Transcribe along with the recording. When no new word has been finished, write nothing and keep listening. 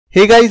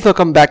Hey guys,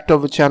 welcome back to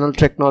our channel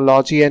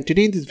Technology, and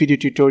today in this video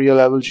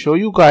tutorial I will show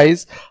you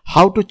guys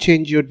how to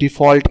change your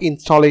default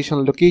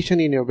installation location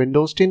in your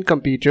Windows 10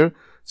 computer.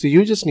 So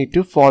you just need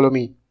to follow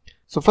me.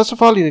 So first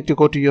of all, you need to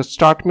go to your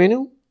start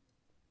menu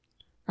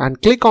and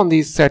click on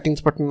the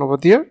settings button over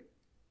there.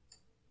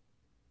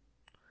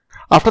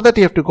 After that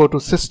you have to go to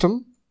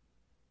system.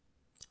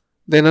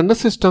 Then under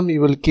system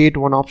you will get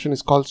one option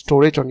is called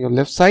storage on your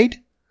left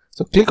side.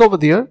 So click over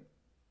there.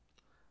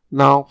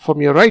 Now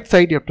from your right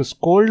side you have to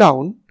scroll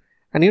down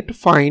and you have to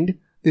find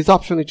this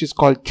option which is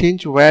called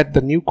change where the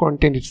new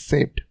content is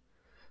saved.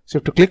 So you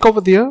have to click over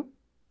there,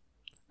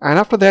 and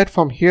after that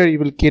from here you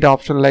will get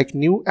option like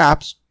new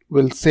apps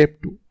will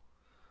save to.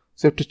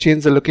 So you have to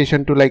change the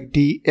location to like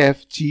D,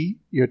 F, G,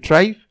 your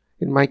drive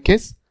in my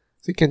case.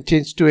 So you can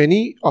change to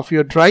any of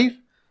your drive.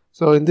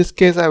 So in this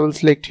case I will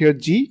select here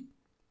G,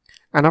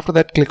 and after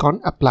that click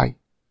on apply.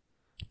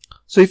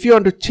 So if you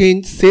want to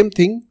change same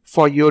thing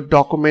for your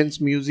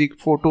documents, music,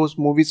 photos,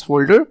 movies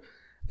folder,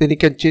 then you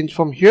can change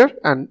from here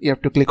and you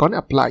have to click on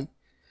apply.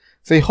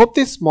 So I hope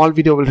this small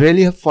video will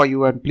really help for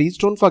you, and please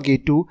don't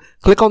forget to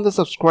click on the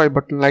subscribe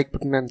button, like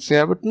button and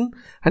share button.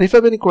 And if you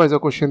have any queries or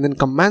question, then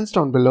comments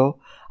down below.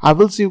 I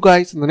will see you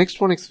guys in the next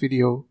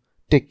video.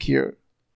 Take care.